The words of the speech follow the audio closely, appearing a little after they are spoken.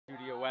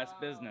class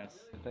business.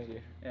 Thank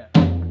you. Yeah.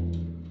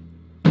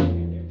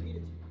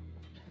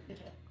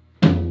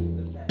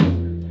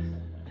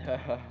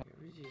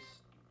 We're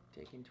just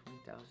taking $20,000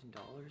 and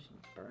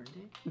burned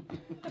it?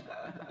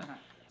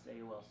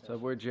 So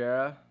we're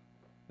JARA.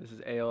 This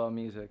is AOL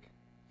Music.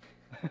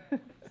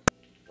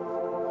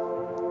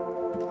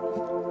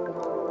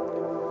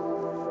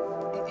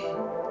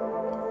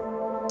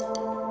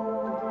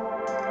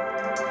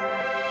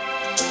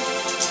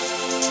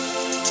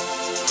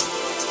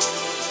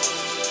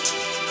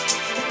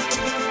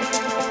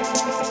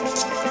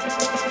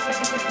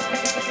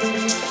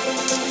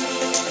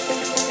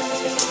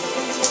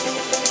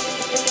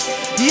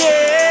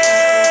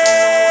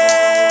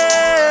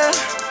 Yeah,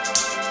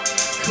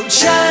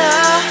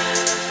 Coachella,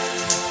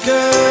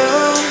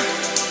 girl,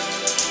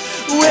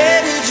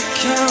 where did you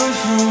come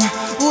from?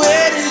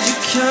 Where did you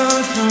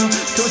come from?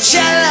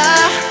 Coachella,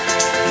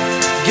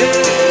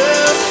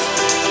 girl,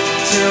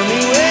 tell me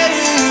where do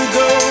you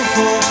go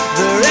for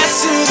the rest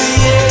of the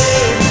year?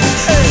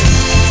 Hey.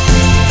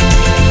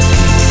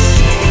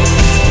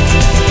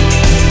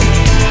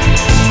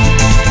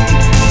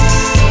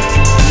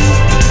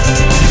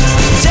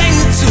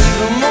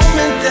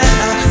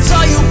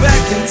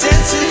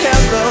 Content to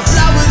have the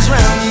flowers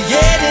round your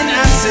head, and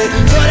I said,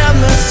 Lord have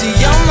mercy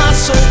on my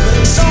soul.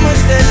 But so much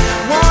that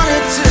I wanted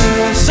to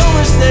know, so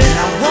much that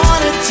I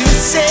wanted to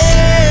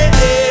say.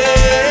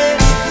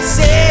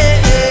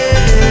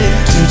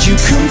 Did you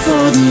come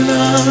for the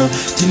love?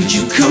 Did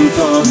you come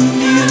for the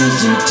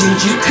music?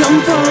 Did you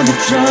come for the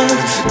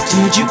drugs? Or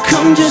did you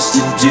come just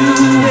to do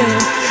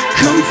it?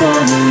 Come for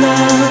the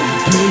love,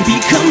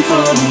 baby, come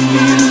for the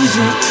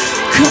music.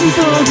 Come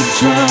for the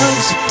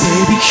drugs,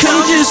 baby,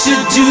 come just to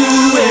do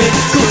it.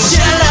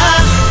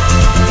 Coachella,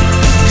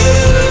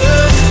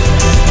 girl,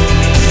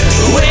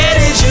 where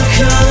did you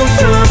come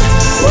from?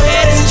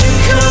 Where did you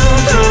come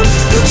from?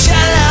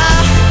 Coachella,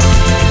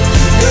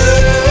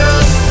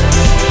 girls,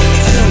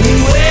 tell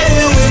me where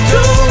do we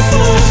go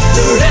for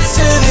the rest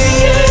of the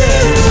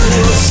year?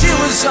 She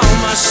was on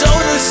my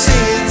shoulder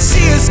singing,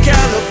 tears,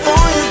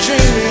 California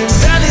dreaming,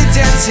 belly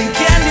dancing,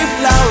 candy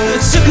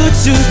flowers. Took her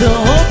to the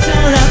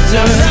hotel after.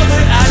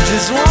 Lover, I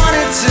just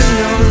wanted to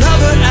know.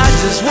 Lover, I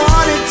just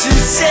wanted to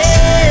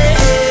say.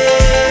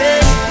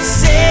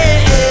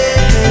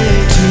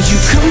 Did you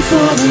come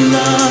for the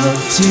love?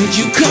 Did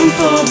you come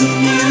for the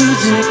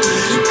music?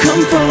 Did you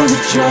come for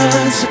the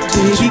drugs?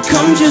 Baby,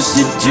 come just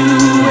to do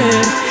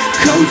it.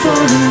 Come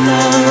for the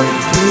love,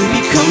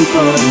 baby, come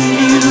for the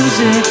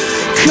music.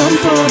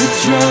 Come for the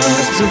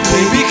drugs, so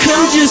baby,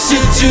 come just to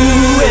do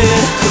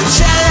it.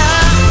 Coachella,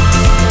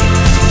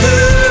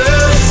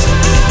 girls,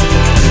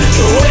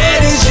 where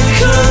did you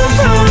come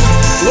from?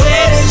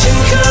 Where did you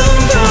come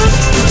from?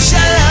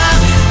 Coachella,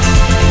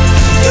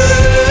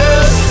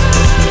 girls,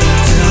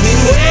 tell me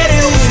where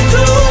do we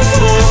go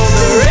for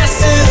the rest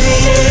of the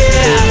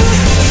year?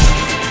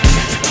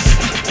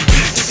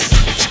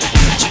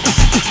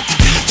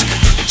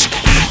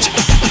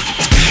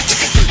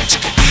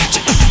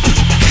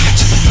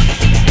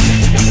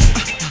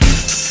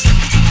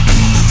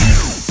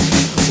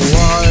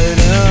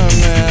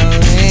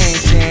 Watermelon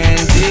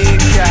candy,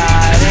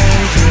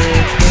 cotton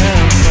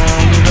dripping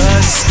from the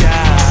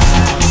sky.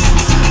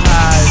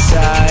 Eyes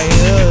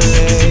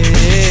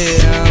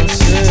dilated, I'm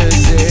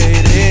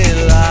sedated,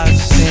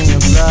 lost in your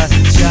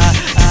bloodshot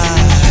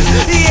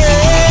eyes. Yeah.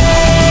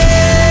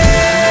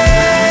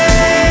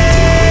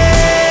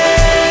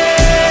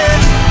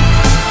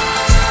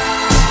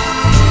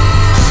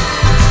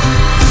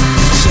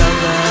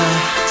 Coachella,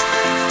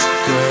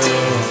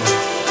 girl,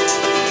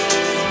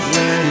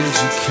 where did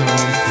you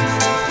come from?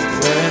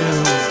 Where do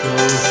we go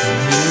from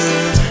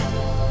here?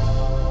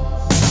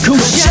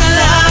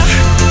 Coachella,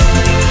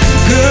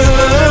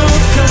 girl,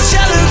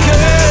 Coachella,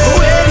 girl,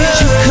 where did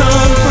you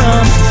come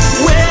from?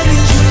 Where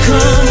did you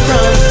come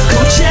from?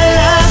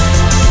 Coachella,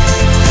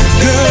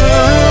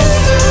 girl,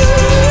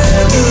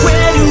 tell me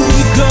where do we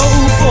go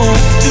for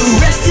the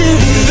rest of the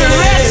year?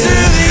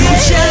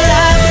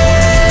 Coachella,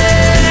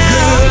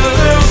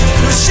 girl,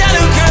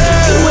 Coachella,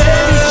 girl,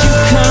 where did you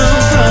come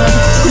from?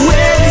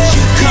 Where did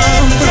you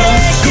come from?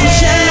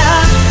 Coachella,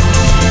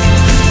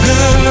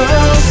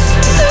 girls,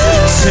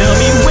 tell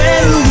me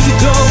where do we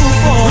go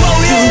for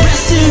the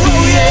rest of the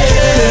year?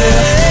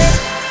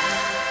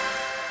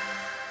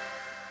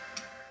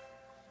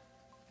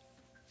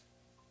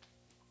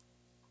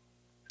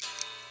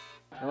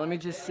 Now let me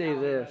just say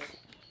this.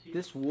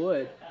 This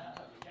wood,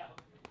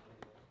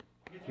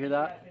 hear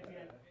that?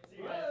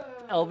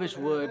 Elvish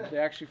wood. They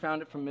actually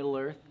found it from Middle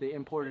Earth. They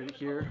imported it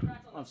here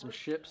on some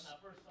ships.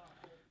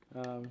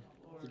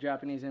 It's a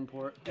Japanese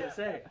import.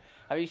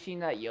 Have you seen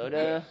that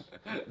Yoda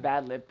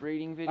bad lip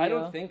reading video? I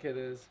don't think it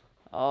is.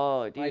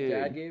 Oh, dude. My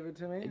dad gave it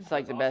to me. It's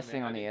like the best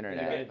thing on the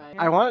internet.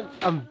 I want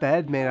a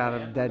bed made out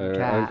of dead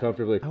cat.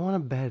 Uncomfortably. I want a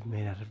bed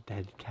made out of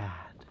dead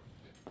cat.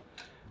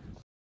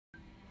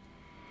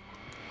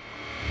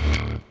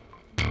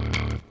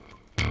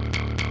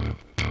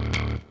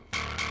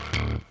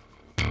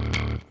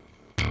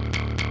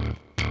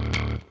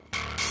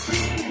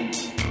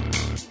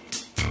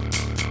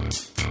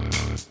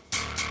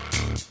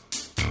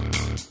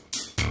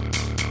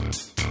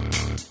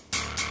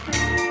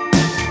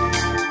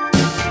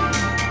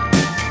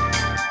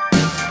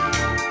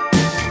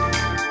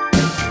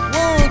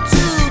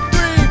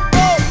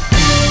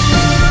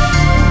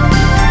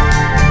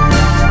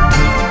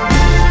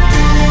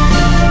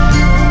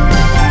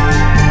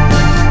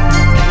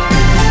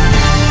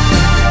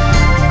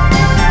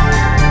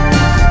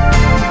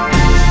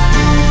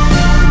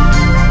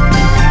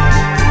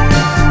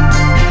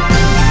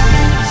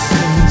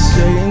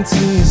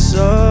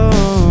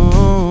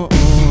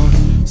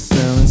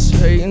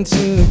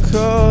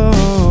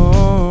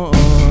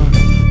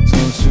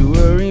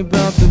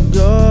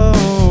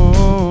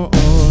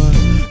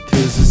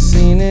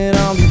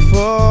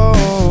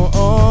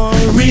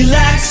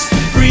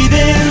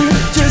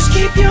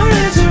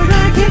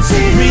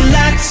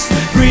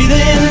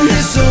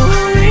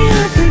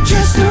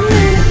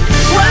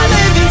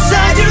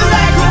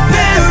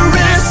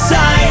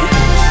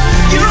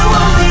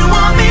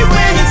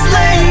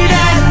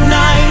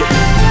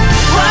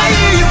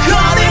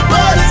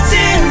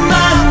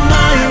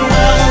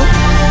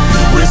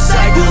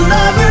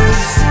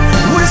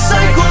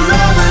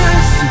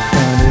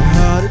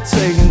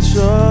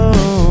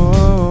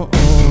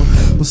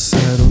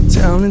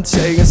 down and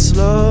take it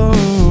slow.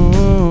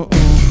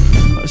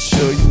 I'll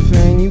show you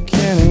pain you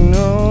can't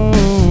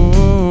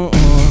ignore.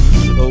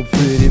 Oh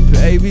pretty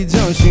baby,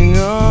 don't you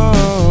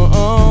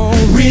know?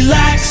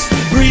 Relax,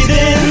 breathe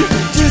in,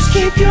 just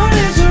keep your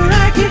hands where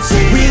I can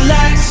see.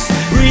 Relax,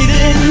 breathe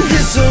in,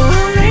 it's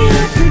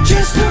alright for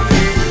just a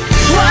minute.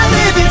 I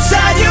live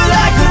inside you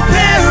like a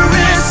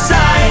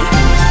parasite.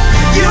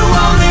 You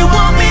only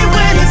want me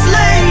when it's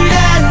late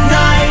at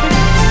night.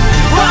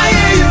 Why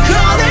are you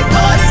calling,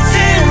 but it's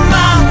in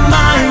my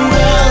mind?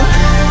 Well,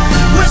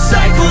 we're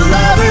psycho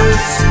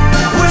lovers,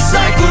 we're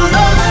psycho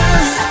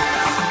lovers.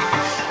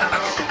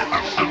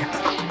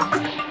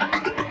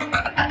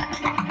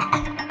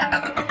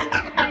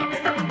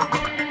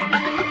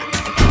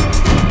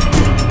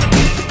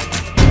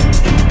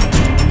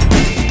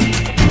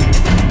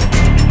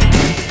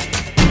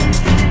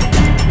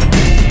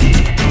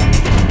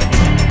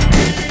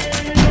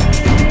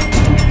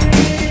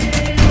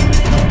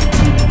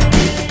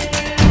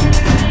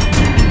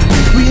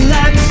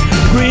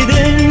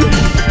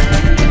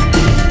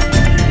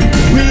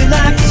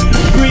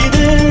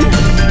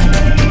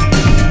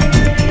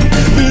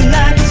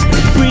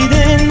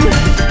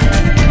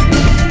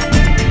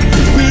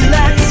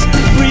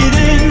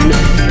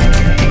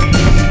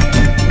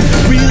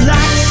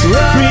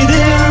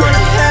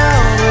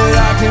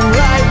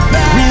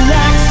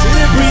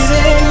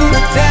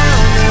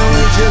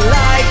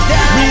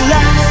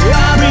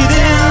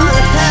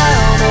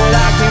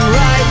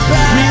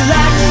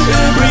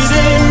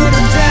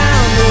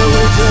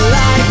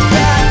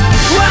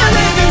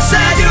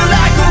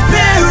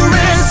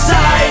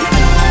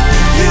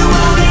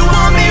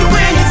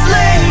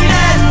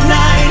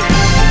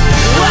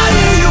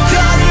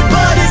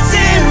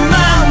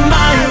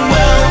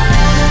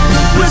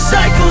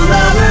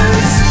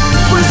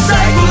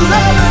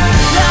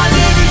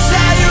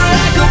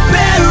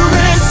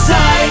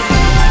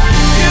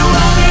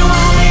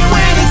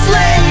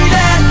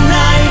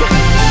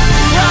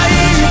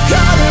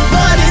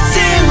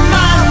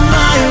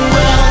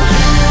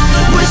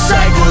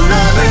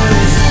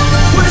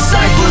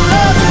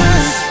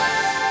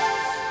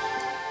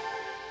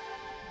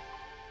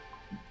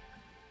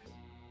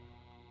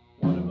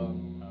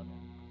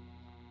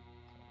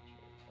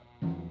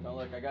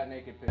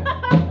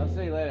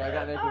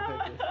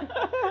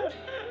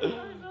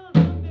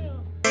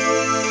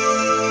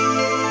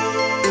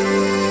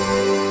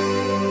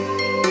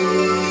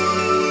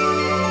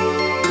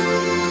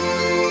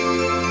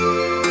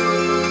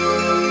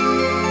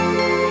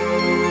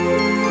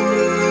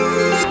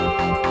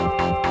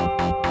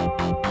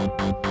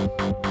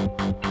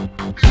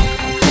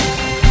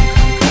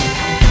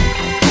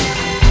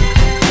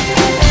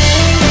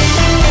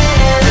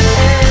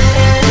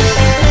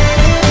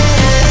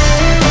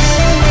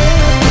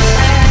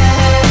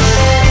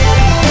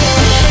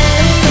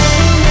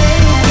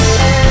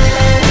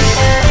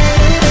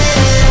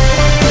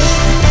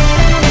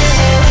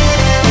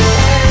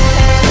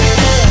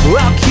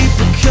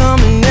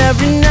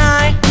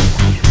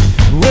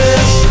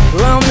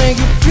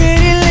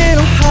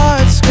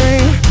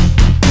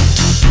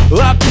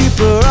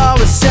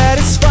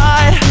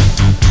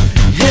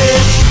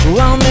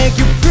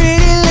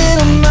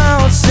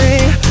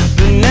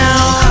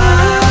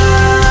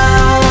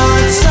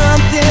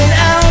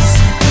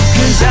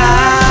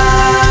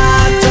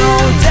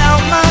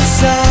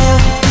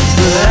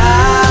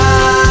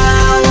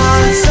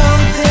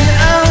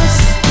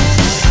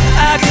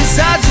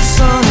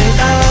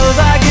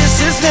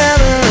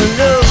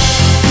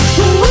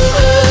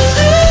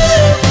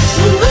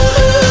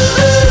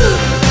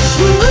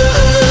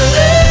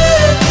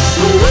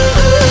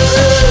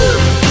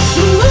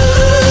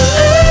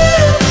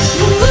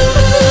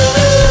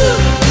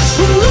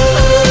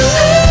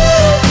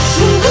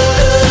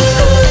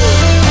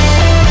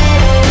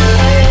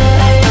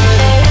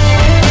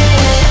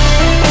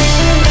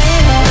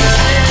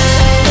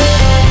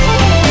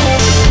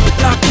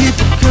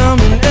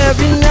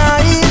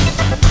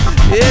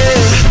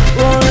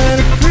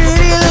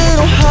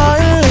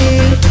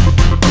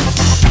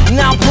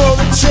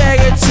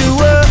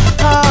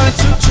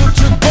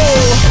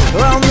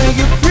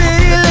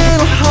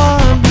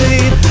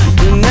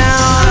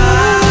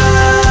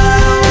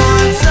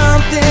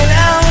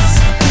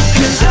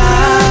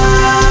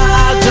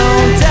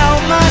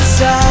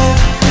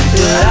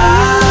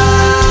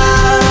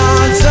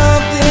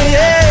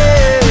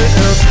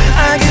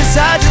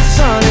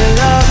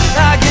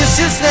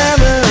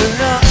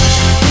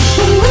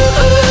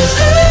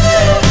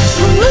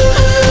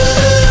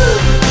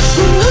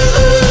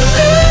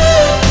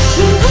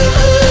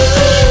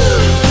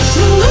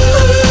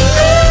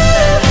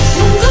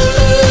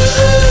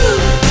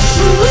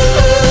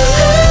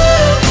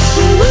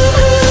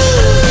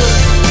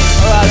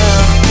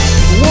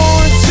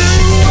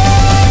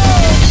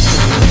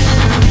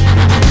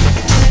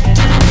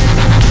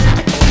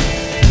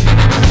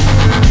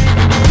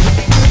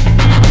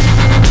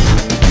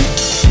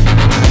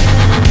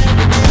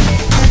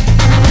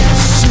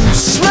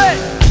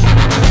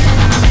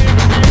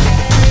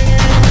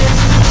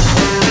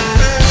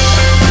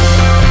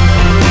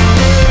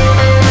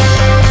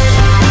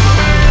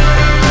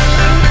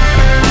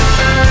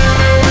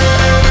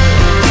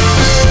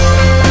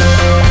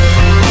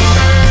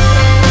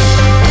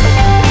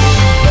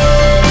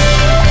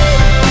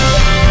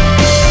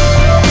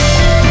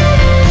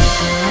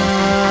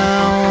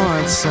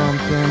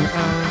 something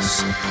else,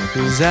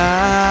 'cause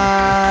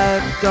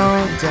I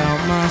don't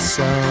doubt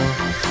myself.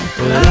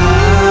 But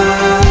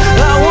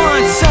I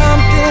want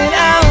something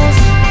else.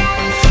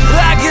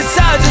 I guess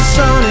I just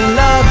run in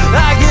love.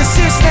 I guess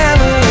it's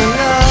never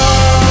enough.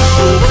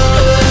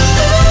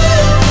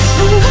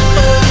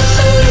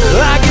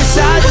 I guess I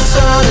just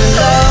run in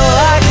love.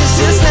 I guess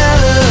it's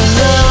never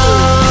enough.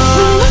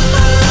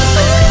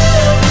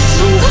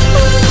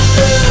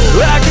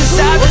 I guess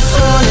I just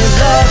run in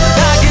love.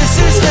 I guess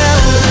it's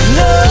never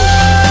enough.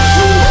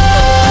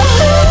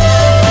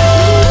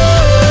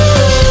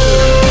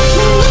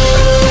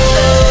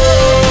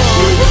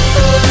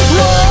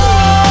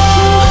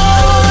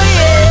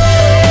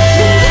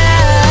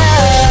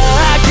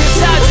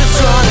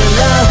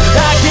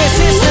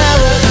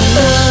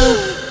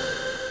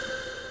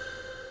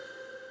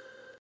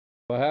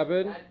 What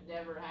happened? That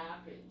never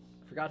happens.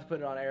 Forgot to put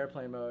it on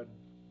airplane mode.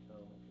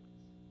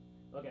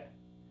 Okay.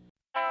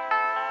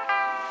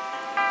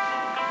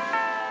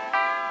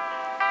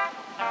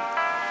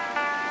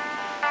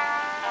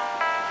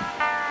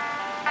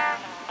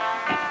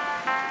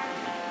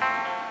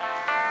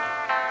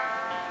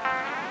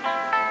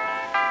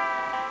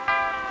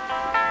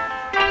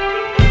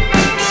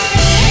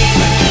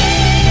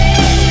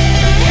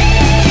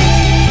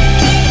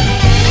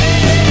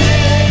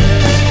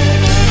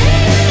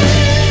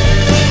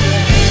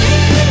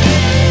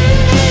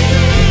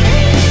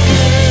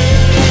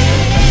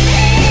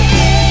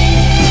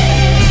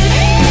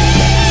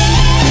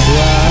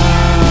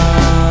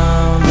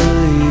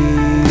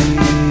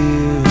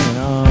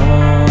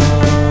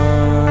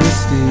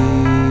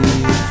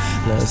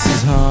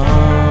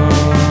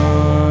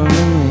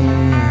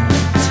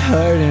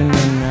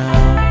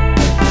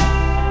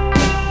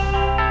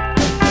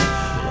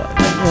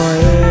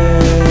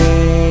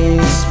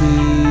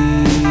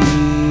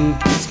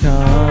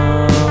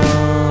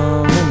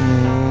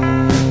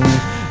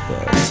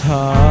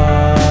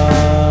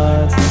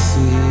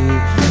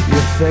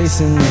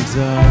 In the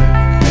dark,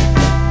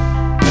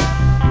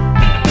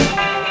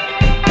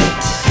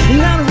 and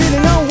I don't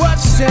really know what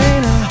to say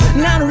now,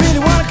 and I don't really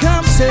want a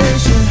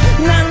conversation,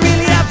 and I don't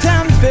really have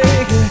time to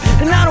fake it,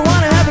 and I don't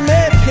want to have to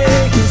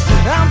medicate, 'cause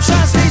I'm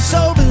trying to stay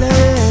sober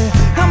lately.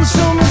 I'm in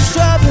so much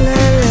trouble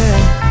lately,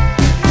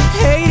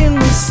 hating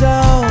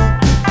myself.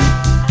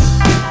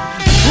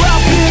 I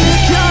feel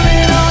it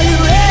coming, are you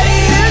ready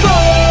to go?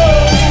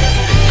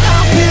 I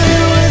feel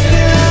it worse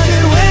than I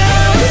did when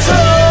I was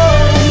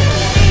old.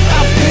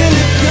 I feel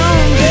it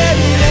coming,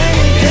 baby, lay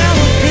me down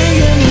and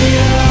figure me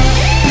out.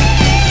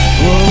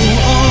 Whoa,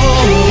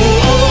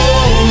 oh, oh,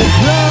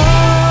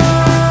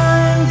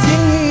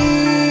 blinding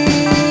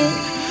heat,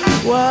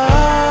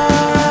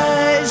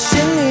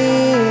 watching me.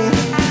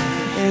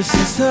 It's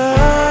just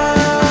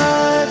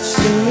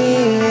touching me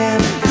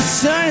and it's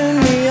turning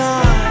me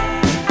on.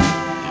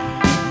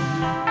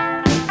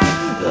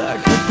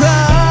 Like a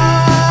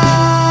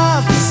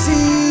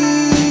prophecy,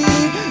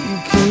 you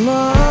came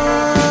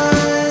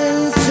on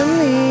to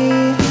me.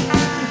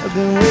 I've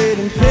been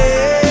waiting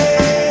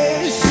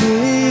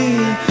patiently,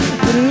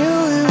 but I knew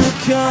it would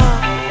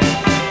come.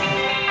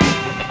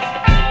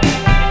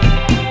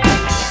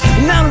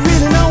 And I don't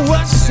really know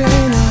what to say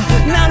now,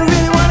 and I don't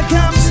really want a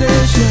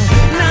conversation,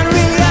 and I don't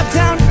really have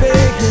time to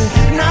fake it,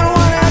 and I don't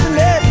want to have to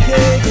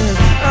medicate, 'cause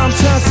I'm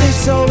trying to stay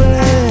sober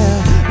lately.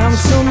 I'm in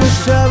so much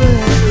trouble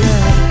lately,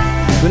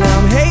 but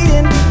I'm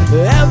hating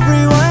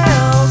everyone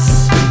else.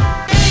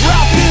 I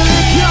feel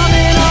it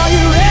coming, are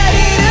you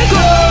ready to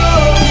go?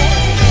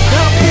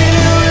 I feel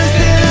it worse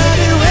than I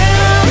did when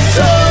I was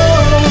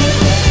old.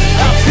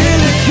 I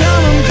feel it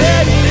coming,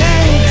 baby,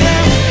 lay me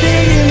down and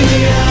figure me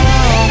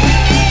out.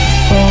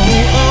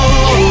 Oh,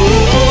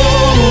 oh,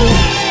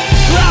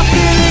 oh. I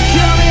feel it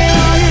coming,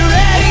 are you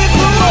ready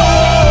for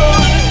more?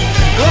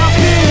 I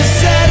feel it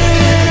sadder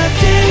than I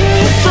did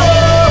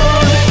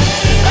before.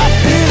 I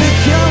feel it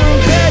coming,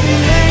 baby,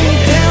 lay me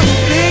down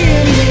and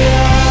figure me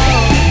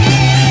out.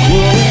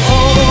 Whoa,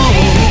 oh,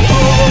 oh, oh.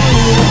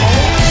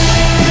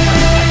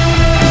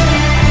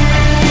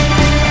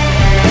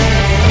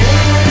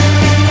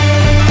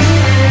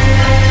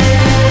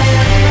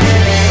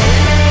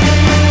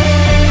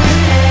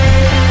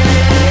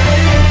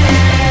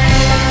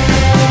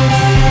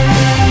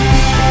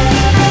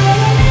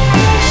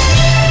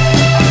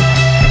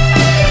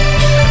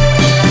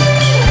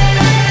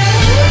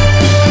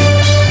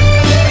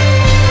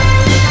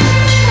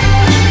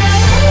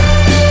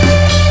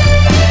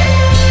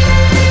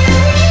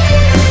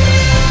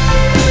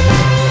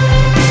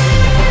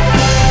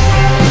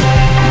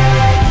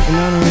 And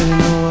I don't really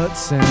know what to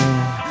say,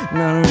 and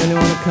I don't really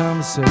want a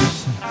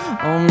conversation.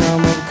 Oh no,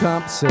 I'm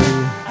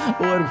overcompensated.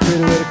 What a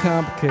pretty way to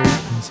complicate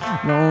things.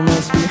 No one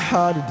must be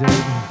hard to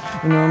date.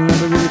 You know I'm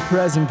never really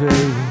present, baby,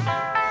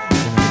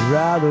 and I'd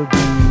rather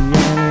be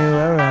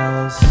anywhere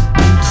else.